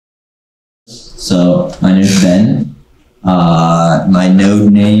So my name is Ben. My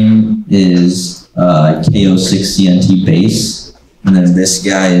node name is KN6CNT base, and then this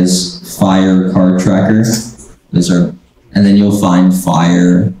guy is Fire Card Tracker. Those are, and then you'll find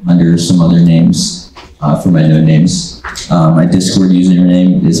Fire under some other names for my node names. My Discord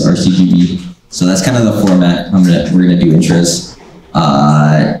username is RCGB. So that's kind of the format we're gonna do intros.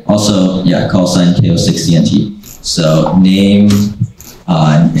 Also, yeah, call sign KN6CNT. So name,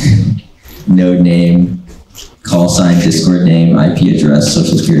 node name, call sign, Discord name, IP address,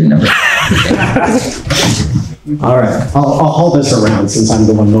 social security number. All right, I'll hold this around since I'm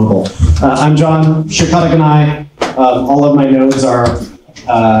the one mobile. I'm John, Shikata Ganai. All of my nodes are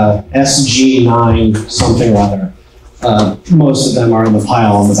SG9 something or other. Most of them are in the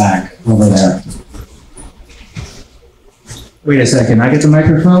pile on the back over there. Wait a second, I get the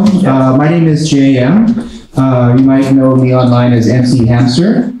microphone. My name is JM. You might know me online as MC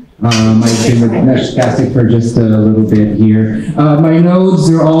Hamster. I've been with Meshtastic for just a little bit here. My nodes,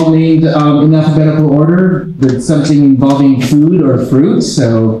 they're all named in alphabetical order, with something involving food or fruit.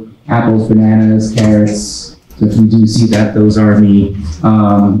 So apples, bananas, carrots. So if you do see that, those are me.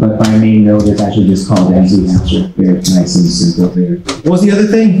 But my main node is actually just called MC Hamster. Very nice and simple there. What was the other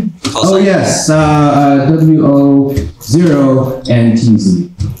thing? Oh yes, WO0NTZ.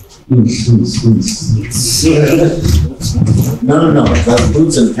 No, that's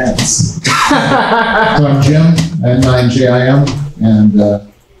boots and pants. So I'm Jim, N9JIM, and the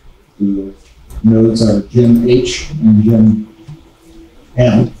nodes are Jim H and Jim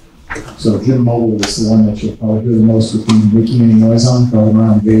M. So Jim Mobile is the one that you'll probably hear the most with me making any noise on, driving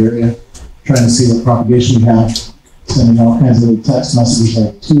around the Bay Area, trying to see what propagation we have, sending all kinds of little text messages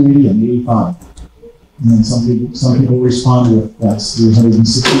like 280 and 85. And then some people respond with, that's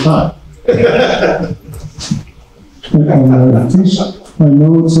 365. My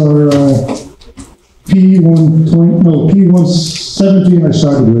nodes are P117 I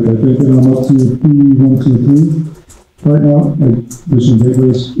started with. I think I'm up to P123 right now. There's some big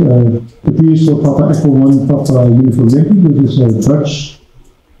ways. The P is for Papa Echo 1 Papa Uniform Yankee, which is a Dutch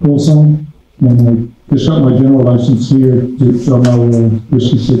call sign. And I just got my general license here to show my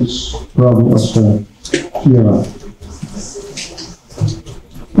Whiskey 6 Bravo Oscar. Yeah.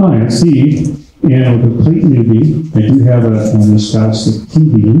 Hi, I'm Steve, and I'm a complete newbie. I do have a Meshtastic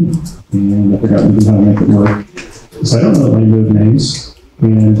TV, and I forgot how to make it work. So I don't know my node names,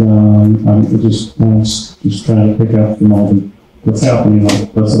 and I'm just trying to pick up from all what's happening,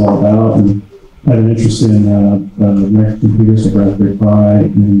 what's it all about, and had an interest in American computers like Raspberry Pi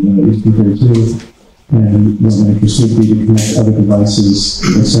and ESP32, and what my interest would be to connect other devices,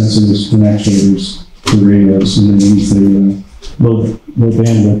 like sensors and actuators to radios, and then use the low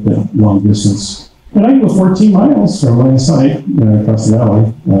bandwidth at long distance. And I go 14 miles from my site across the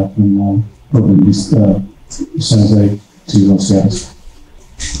valley from over East San Jose to Los Angeles.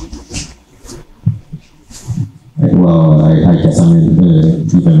 Well, I guess I'm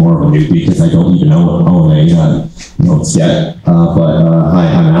even more of a newbie because I don't even own a nodes yet. Hi,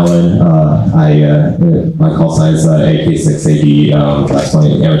 I'm Alan. My call sign is AK6AD. That's my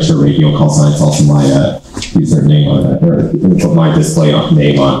amateur radio call sign. It's also my username or my display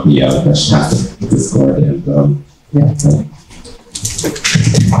name on the Meshtastic Discord. And yeah.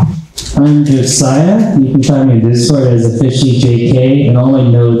 I'm Josiah. You can find me in Discord as officially JK, and all my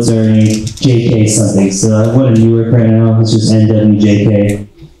nodes are in JK something. So I have one in Newark right now. It's just NWJK.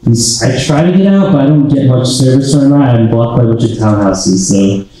 I try to get out, but I don't get much service from that. I'm blocked by a bunch of townhouses, so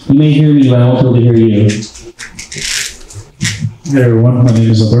you may hear me, but I won't be able to hear you. Hey everyone, my name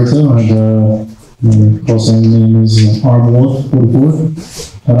is Alberto, and my call sign name is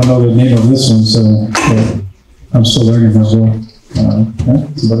Armwolf44. I don't know the name of this one, so I'm still learning as well. Yeah,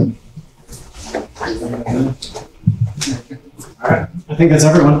 that's about it. Alright, I think that's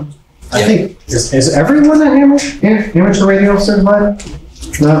everyone. I think, is everyone an amateur radio certified?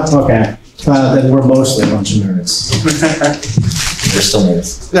 No? Okay. Then we're mostly a bunch of nerds. We're still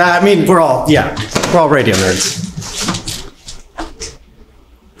nerds. I mean, we're all radio nerds.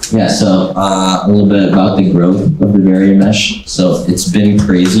 Yeah, so a little bit about the growth of the Bavaria Mesh. So it's been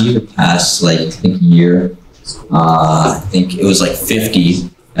crazy the past, I think, year. I think it was 50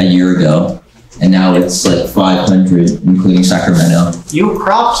 a year ago, and now it's 500, including Sacramento. You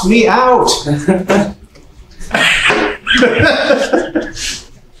cropped me out!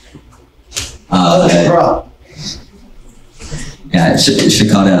 Yeah,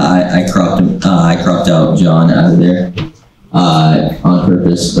 Shikata, I cropped out John out of there on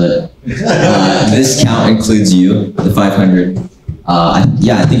purpose, but this count includes you, the 500.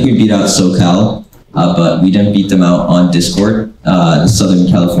 Yeah, I think we beat out SoCal but we didn't beat them out on Discord. Southern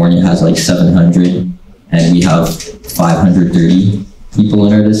California has like 700, and we have 530 people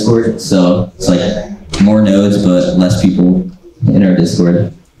in our Discord. So it's like more nodes, but less people in our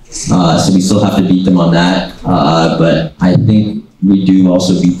Discord. So we still have to beat them on that. But I think we do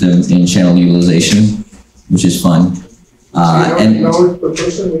also beat them in channel utilization, which is fun. And node per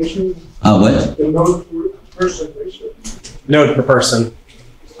person ratio? What? The node per person ratio. Node per person.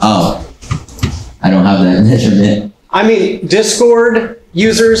 Oh, I don't have that measurement. I mean, Discord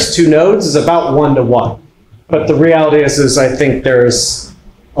users to nodes is about 1-to-1. But the reality is I think there's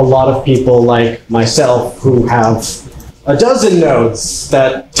a lot of people like myself who have a dozen nodes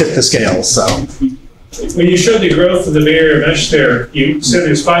that tip the scale, so. When you showed the growth of the Bay Area mesh there, you said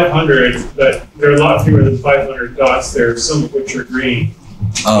there's 500, but there are a lot fewer than 500 dots there, some of which are green.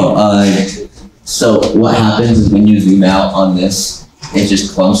 So what happens is when you zoom out on this, it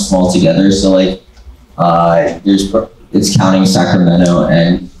just clumps them all together. So like, it's counting Sacramento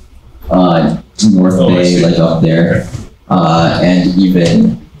and North Bay, like up there, and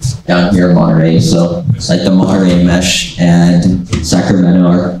even down here in Monterey. So it's like the Monterey mesh and Sacramento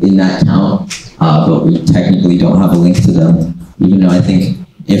are in that count, but we technically don't have a link to them, even though I think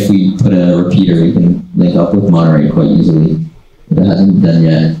if we put a repeater, we can link up with Monterey quite easily. But it hasn't been done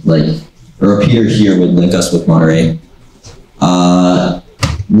yet. Like a repeater here would link us with Monterey.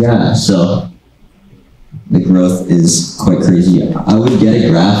 Yeah, so the growth is quite crazy. I would get a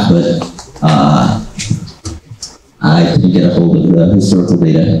graph, but I couldn't get a hold of the historical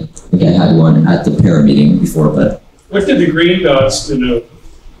data. I think I had one at the para meeting before, but. What did the green dots denote?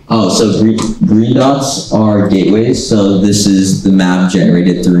 Oh, so green dots are gateways. So this is the map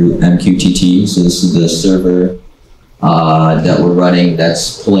generated through MQTT. So this is the server that we're running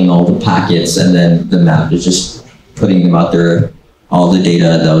that's pulling all the packets, and then the map is just putting them out there, all the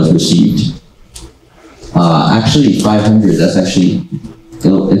data that was received. Actually 500, that's actually,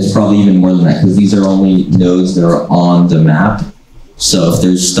 it's probably even more than that because these are only nodes that are on the map. So if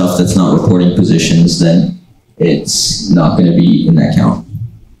there's stuff that's not recording positions, then it's not going to be in that count.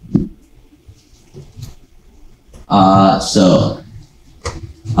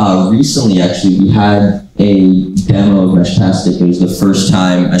 Recently, actually, we had a demo of Meshtastic. It was the first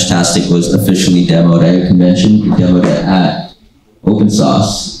time Meshtastic was officially demoed at a convention. We demoed it at Open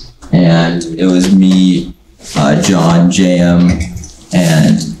Sauce, and it was me, John, JM,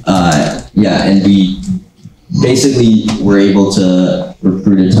 and and we basically were able to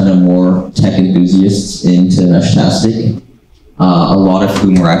recruit a ton of more tech enthusiasts into Meshtastic. A lot of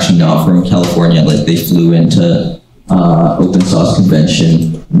whom were actually not from California. Like they flew into Open Sauce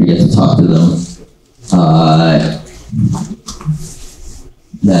convention. We get to talk to them.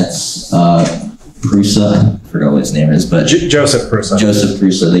 That's Prusa. I forgot what his name is, but Joseph Prusa. Joseph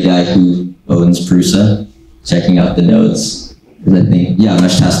Prusa, the guy who owns Prusa, checking out the notes. Because I think,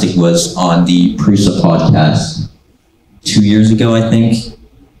 Meshtastic was on the Prusa podcast 2 years ago, I think,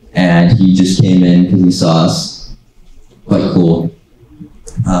 and he just came in because he saw us. Quite cool.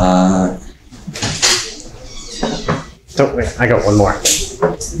 Don't wait, I got one more.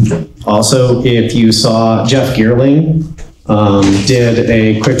 Also, if you saw Jeff Geerling did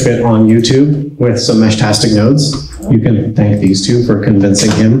a quick bit on YouTube with some Meshtastic nodes, you can thank these two for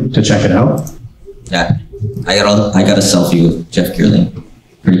convincing him to check it out. Yeah, I got a selfie with Jeff Geerling.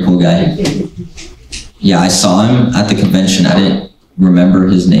 Pretty cool guy. Yeah, I saw him at the convention. I didn't remember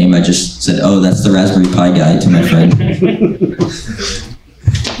his name. I just said, "Oh, that's the Raspberry Pi guy," to my friend.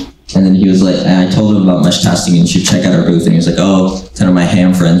 And then he was like, and I told him about Meshtastic and you should check out our booth. And he was like, "Oh, 10 of my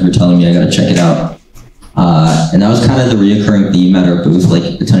ham friends were telling me I gotta check it out." And that was kind of the reoccurring theme at our booth. Like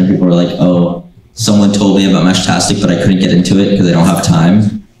a ton of people were like, "Oh, someone told me about Meshtastic, but I couldn't get into it because I don't have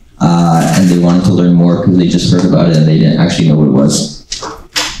time." And they wanted to learn more because they just heard about it and they didn't actually know what it was.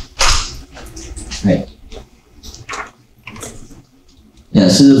 Right. Yeah,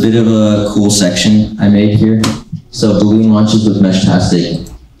 this is a bit of a cool section I made here. So balloon launches with Meshtastic.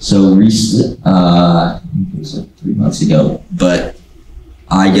 So I think it was like 3 months ago, but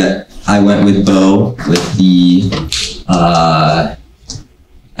I went with Bo with the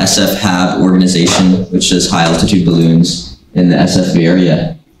SF HAB organization, which does high altitude balloons in the SF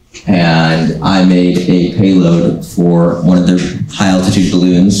area. And I made a payload for one of their high altitude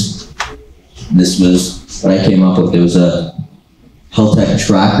balloons. This was what I came up with. It was a Heltec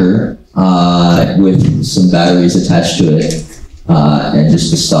tracker with some batteries attached to it and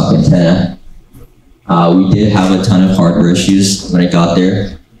just a stock antenna. We did have a ton of hardware issues when it got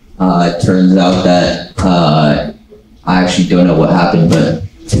there. It turns out that I actually don't know what happened, but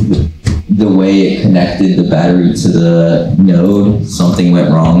the way it connected the battery to the node, something went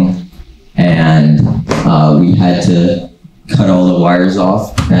wrong. and we had to cut all the wires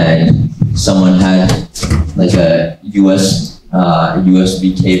off, and someone had like a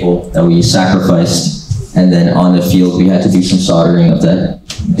USB cable that we sacrificed, and then on the field we had to do some soldering of that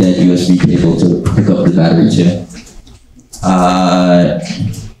dead USB cable to pick up the battery too.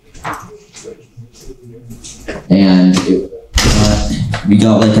 And we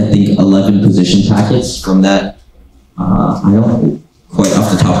got like, I think 11 position packets from that. I don't quite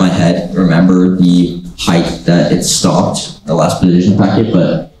off the top of my head remember the height that it stopped, the last position packet,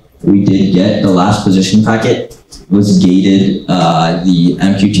 but we did get the last position packet was gated. The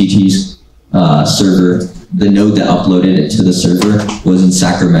MQTT's server, the node that uploaded it to the server was in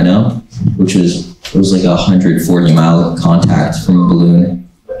Sacramento, which was like a 140-mile contact from a balloon.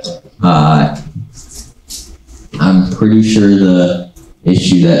 I'm pretty sure the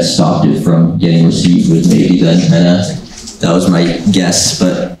issue that stopped it from getting received was maybe the antenna. That was my guess,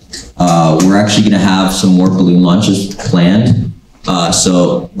 but we're actually going to have some more balloon launches planned.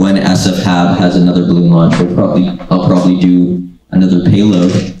 So when SFHAB has another balloon launch, I'll probably do another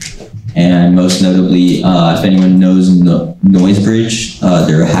payload. And most notably, if anyone knows Noise Bridge,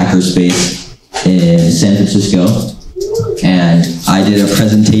 they're a hackerspace in San Francisco. And I did a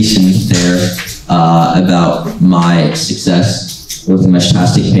presentation there about my success with the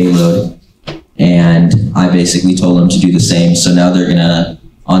Meshtastic payload. And I basically told them to do the same. So now they're gonna,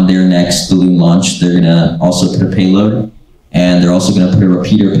 on their next balloon launch, they're gonna also put a payload, and they're also gonna put a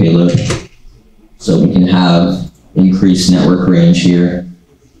repeater payload, so we can have increased network range here.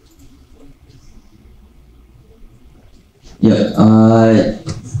 Yep,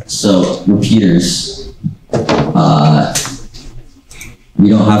 so repeaters, we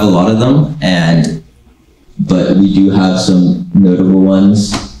don't have a lot of them, but we do have some notable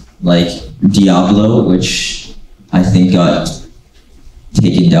ones, like Diablo, which I think got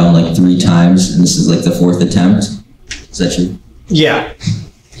taken down like 3 times, and this is like the 4th attempt. Is that true? Yeah.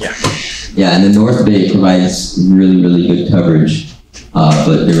 Yeah, and the North Bay provides really, really good coverage,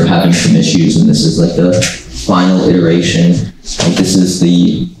 but they were having some issues, and this is like the final iteration. Like this is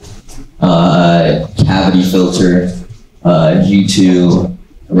the cavity filter, G2,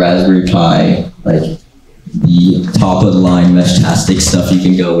 Raspberry Pi, like the top of the line Meshtastic stuff you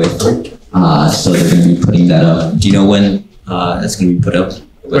can go with. So they're going to be putting that up. Do you know when that's going to be put up?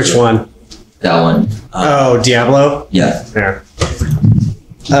 Which one? That one. Oh, Diablo? Yeah. There.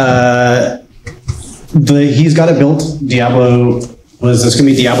 He's got it built. Diablo, was this going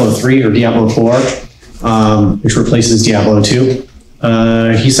to be Diablo 3 or Diablo 4, which replaces Diablo 2?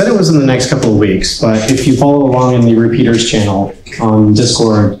 He said it was in the next couple of weeks, but if you follow along in the Repeaters channel on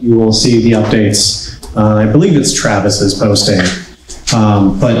Discord, you will see the updates. I believe it's Travis's posting.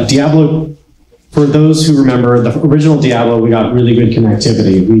 But Diablo, for those who remember, the original Diablo, we got really good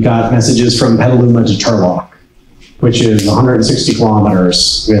connectivity. We got messages from Petaluma to Turlock, which is 160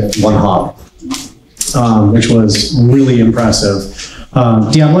 kilometers with 1 hop, which was really impressive.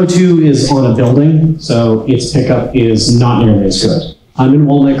 Diablo 2 is on a building, so its pickup is not nearly as good. I'm in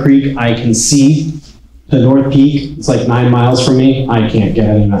Walnut Creek. I can see the North Peak. It's like 9 miles from me. I can't get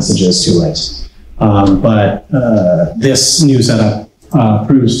any messages to it. But this new setup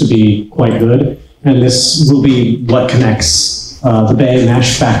proves to be quite good, and this will be what connects the Bay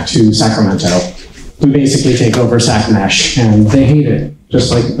Mesh back to Sacramento. We basically take over Sac Mesh, and they hate it,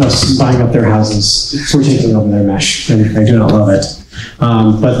 just like us buying up their houses. We're taking over their mesh, and they do not love it.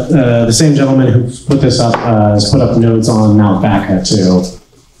 But the same gentleman who put this up has put up nodes on Mount Baca too.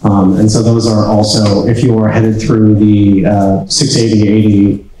 And so those are also, if you are headed through the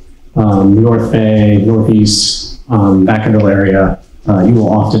 680-80 North Bay, Northeast, Vacaville area, you will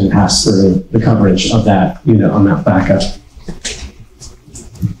often pass through the coverage of that unit on Mount Baca.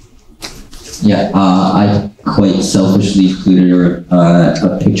 Yeah, I quite selfishly included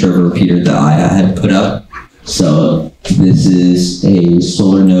a picture of a repeater that I had put up. So this is a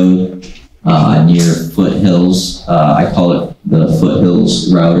solar node near Foothills. I call it the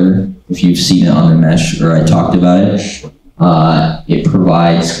Foothills router. If you've seen it on the mesh or I talked about it, it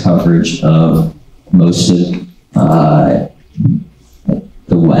provides coverage of most of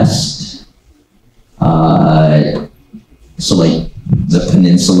the west. So like the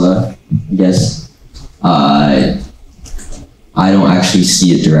peninsula, I guess. I don't actually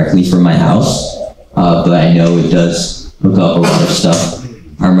see it directly from my house, but I know it does hook up a lot of stuff.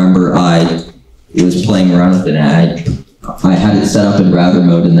 I remember I was playing around with it, and I had it set up in router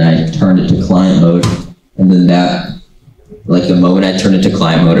mode, and then I turned it to client mode, and then that, like the moment I turned it to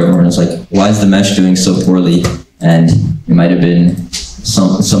client mode, everyone was like, why is the mesh doing so poorly? And it might have been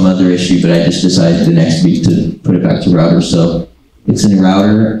some other issue, but I just decided the next week to put it back to router. So it's in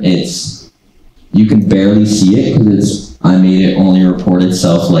router. It's You can barely see it because I made it only report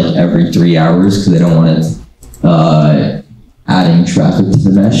itself like every 3 hours because I don't want it adding traffic to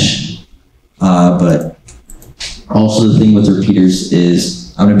the mesh. But also the thing with repeaters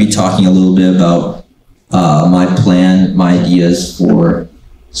is I'm going to be talking a little bit about my plan, my ideas for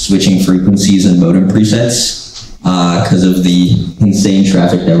switching frequencies and modem presets because of the insane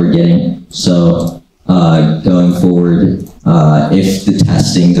traffic that we're getting. So going forward, if the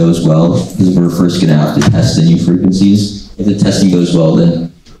testing goes well, because we're first going to have to test the new frequencies, if the testing goes well,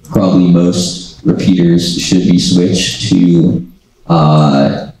 then probably most repeaters should be switched to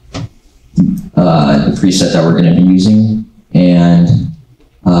the preset that we're going to be using. And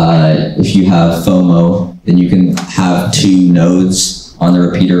if you have FOMO, then you can have 2 nodes on the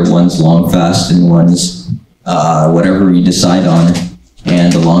repeater. One's long fast and one's whatever we decide on.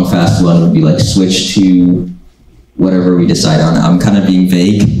 And the long fast one would be like switch to whatever we decide on. I'm kind of being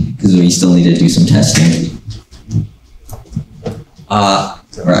vague because we still need to do some testing.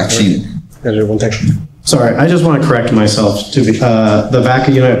 Or actually, one thing. Sorry, I just want to correct myself. To be, the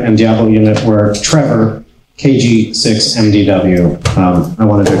VACA unit and Diablo unit were Trevor, KG6MDW. I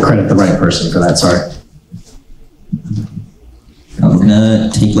wanted to credit the right person for that, sorry. We're gonna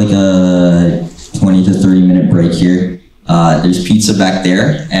take like a 20 to 30 minute break here. There's pizza back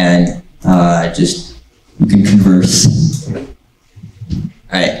there, and just you can converse. All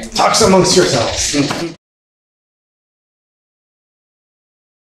right. Talk amongst yourselves.